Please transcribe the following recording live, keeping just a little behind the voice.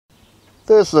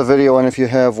This is a video on if you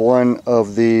have one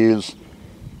of these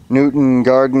Neuton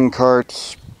garden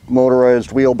carts,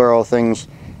 motorized wheelbarrow things,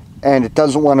 and it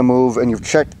doesn't want to move, and you've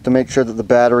checked to make sure that the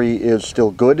battery is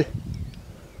still good.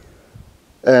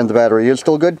 And the battery is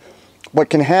still good.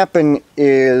 What can happen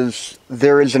is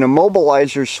there is an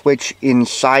immobilizer switch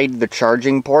inside the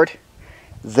charging port.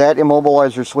 That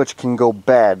immobilizer switch can go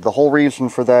bad. The whole reason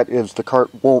for that is the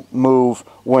cart won't move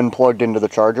when plugged into the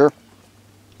charger.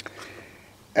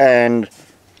 And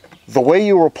the way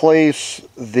you replace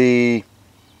the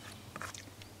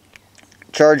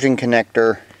charging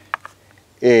connector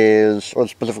is, or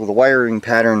specifically the wiring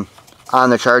pattern on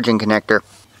the charging connector,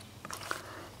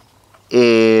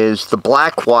 is the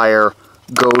black wire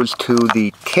goes to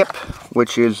the tip,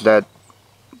 which is that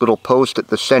little post at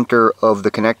the center of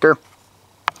the connector.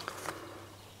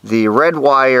 The red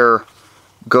wire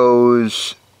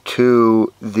goes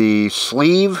to the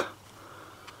sleeve,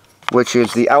 which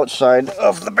is the outside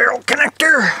of the barrel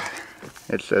connector.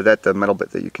 It's that the metal bit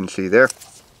that you can see there.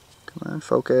 Come on,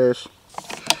 focus.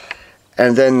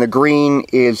 And then the green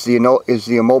is the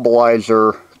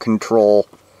immobilizer control,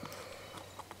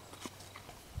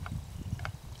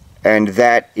 and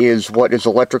that is what is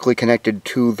electrically connected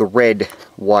to the red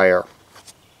wire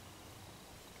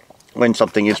when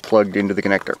something is plugged into the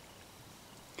connector.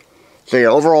 So yeah,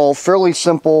 overall fairly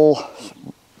simple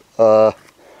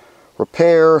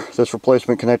repair. This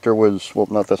replacement connector was, well,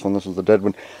 not this one, this is the dead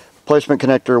one. Replacement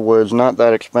connector was not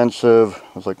that expensive.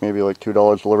 It was like maybe like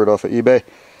 $2 delivered off of eBay.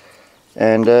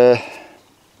 And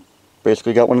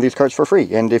basically got one of these carts for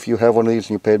free. And if you have one of these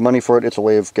and you paid money for it, it's a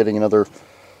way of getting another,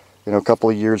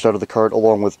 couple of years out of the cart,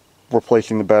 along with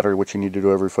replacing the battery, which you need to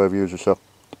do every 5 years or so,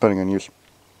 depending on use.